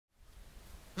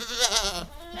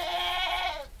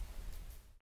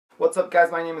What's up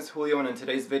guys, my name is Julio, and in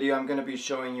today's video I'm going to be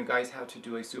showing you guys how to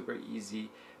do a super easy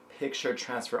picture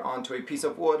transfer onto a piece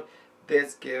of wood.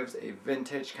 This gives a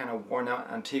vintage kind of worn out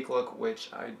antique look, which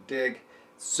I dig.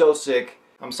 So sick.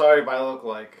 I'm sorry if I look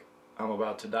like I'm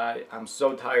about to die. I'm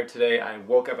so tired today. I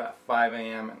woke up at 5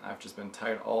 a.m. and I've just been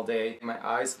tired all day. My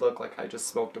eyes look like I just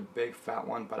smoked a big fat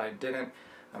one, but I didn't.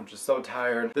 I'm just so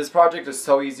tired. This project is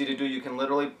so easy to do. You can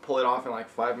literally pull it off in like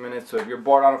 5 minutes. So if you're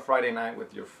bored on a Friday night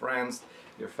with your friends,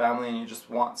 your family, and you just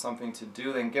want something to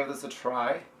do, then give this a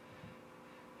try.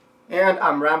 And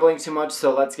I'm rambling too much,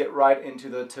 so let's get right into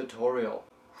the tutorial.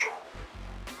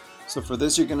 So for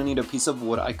this, you're going to need a piece of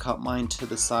wood. I cut mine to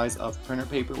the size of printer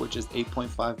paper, which is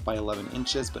 8.5 by 11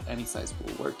 inches, but any size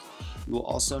will work. You will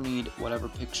also need whatever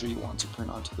picture you want to print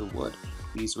onto the wood.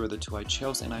 These were the two I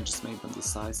chose, and I just made them the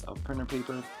size of printer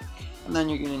paper. And then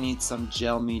you're going to need some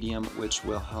gel medium, which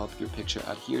will help your picture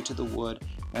adhere to the wood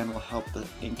and will help the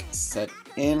ink set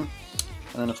in. And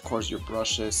then of course your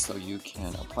brushes, so you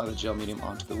can apply the gel medium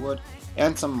onto the wood,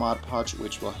 and some Mod Podge,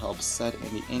 which will help set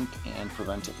in the ink and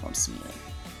prevent it from smearing.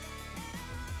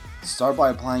 Start by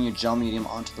applying your gel medium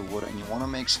onto the wood, and you want to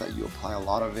make sure that you apply a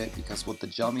lot of it, because what the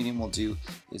gel medium will do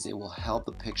is it will help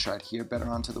the picture adhere better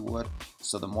onto the wood.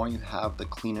 So the more you have, the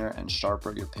cleaner and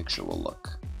sharper your picture will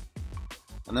look.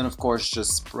 And then of course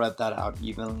just spread that out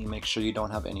evenly. Make sure you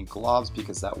don't have any globs,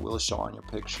 because that will show on your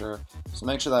picture. So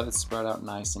make sure that it's spread out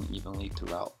nice and evenly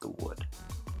throughout the wood.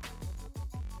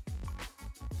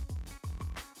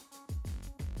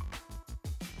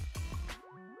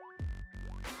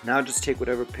 Now just take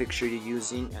whatever picture you're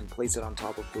using and place it on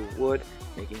top of the wood,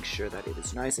 making sure that it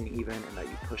is nice and even and that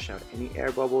you push out any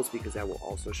air bubbles, because that will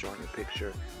also show on your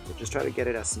picture. So just try to get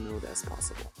it as smooth as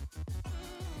possible.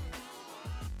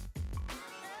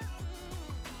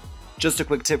 Just a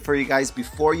quick tip for you guys: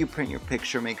 before you print your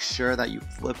picture, make sure that you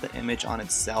flip the image on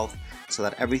itself so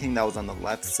that everything that was on the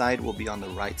left side will be on the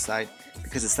right side,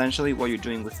 because essentially what you're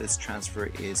doing with this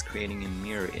transfer is creating a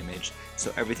mirror image,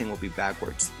 so everything will be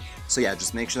backwards. So yeah,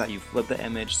 just make sure that you flip the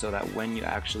image so that when you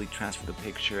actually transfer the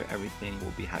picture, everything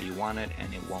will be how you want it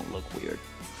and it won't look weird.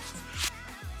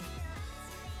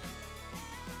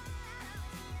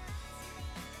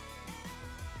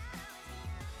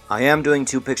 I am doing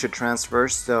two picture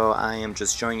transfers, so I am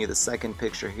just showing you the second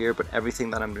picture here, but everything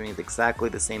that I'm doing is exactly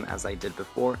the same as I did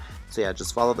before. So yeah,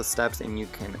 just follow the steps and you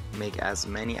can make as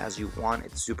many as you want.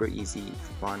 It's super easy,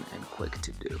 fun, and quick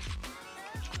to do.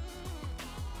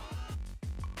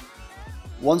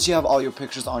 Once you have all your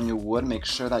pictures on your wood, make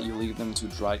sure that you leave them to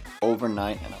dry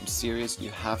overnight, and I'm serious, you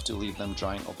have to leave them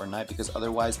drying overnight, because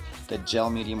otherwise the gel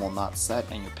medium will not set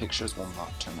and your pictures will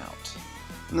not turn out.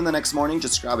 And then the next morning,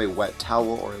 just grab a wet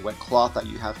towel or a wet cloth that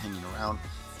you have hanging around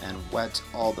and wet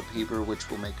all the paper, which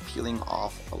will make peeling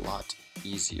off a lot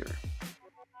easier.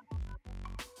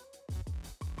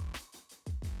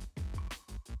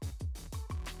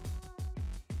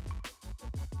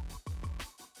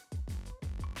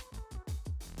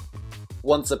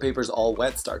 Once the paper is all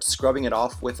wet, start scrubbing it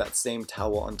off with that same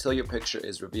towel until your picture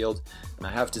is revealed. And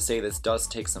I have to say, this does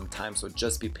take some time, so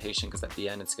just be patient, because at the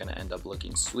end it's going to end up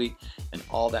looking sweet and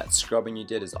all that scrubbing you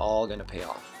did is all going to pay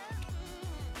off.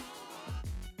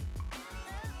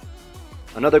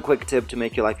 Another quick tip to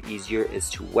make your life easier is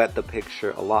to wet the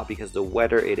picture a lot, because the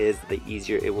wetter it is, the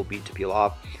easier it will be to peel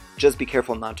off. Just be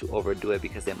careful not to overdo it,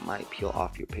 because it might peel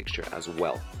off your picture as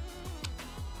well.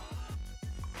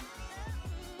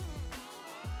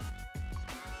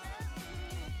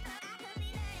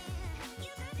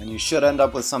 And you should end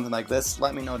up with something like this.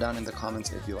 Let me know down in the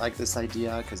comments if you like this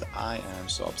idea, because I am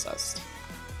so obsessed.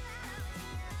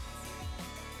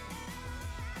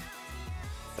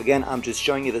 Again, I'm just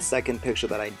showing you the second picture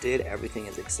that I did. Everything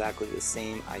is exactly the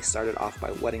same. I started off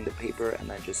by wetting the paper and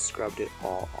then just scrubbed it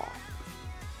all off.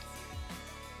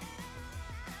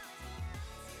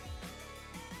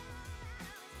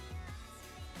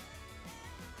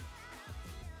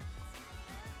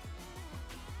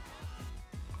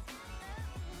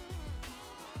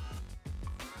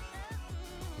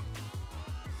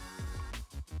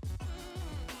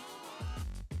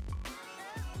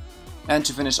 And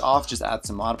to finish off, just add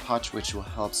some Mod Podge, which will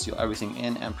help seal everything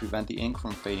in and prevent the ink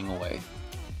from fading away.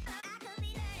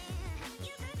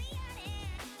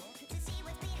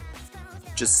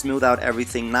 Just smooth out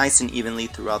everything nice and evenly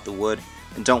throughout the wood.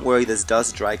 And don't worry, this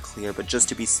does dry clear, but just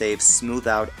to be safe, smooth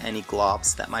out any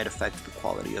globs that might affect the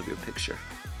quality of your picture.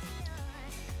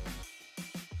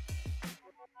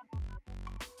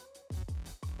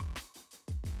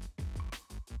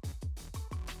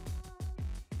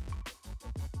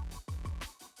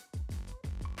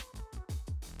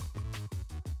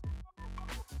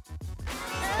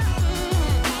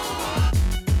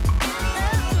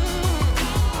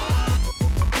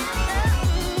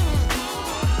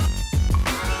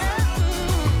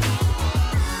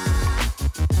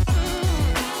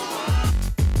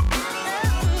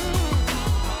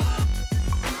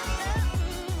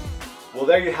 Well,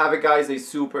 there you have it, guys, a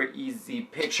super easy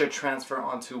picture transfer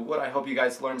onto wood. I hope you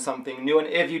guys learned something new, and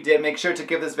if you did, make sure to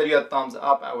give this video a thumbs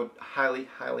up. I would highly,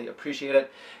 highly appreciate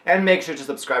it. And make sure to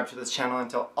subscribe to this channel and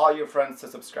tell all your friends to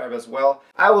subscribe as well.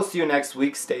 I will see you next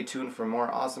week. Stay tuned for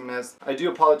more awesomeness. I do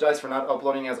apologize for not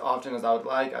uploading as often as I would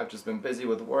like. I've just been busy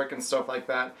with work and stuff like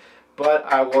that. But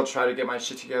I will try to get my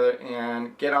shit together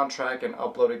and get on track and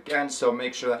upload again. So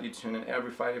make sure that you tune in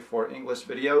every Friday for English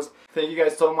videos. Thank you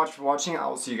guys so much for watching. I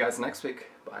will see you guys next week.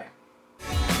 Bye.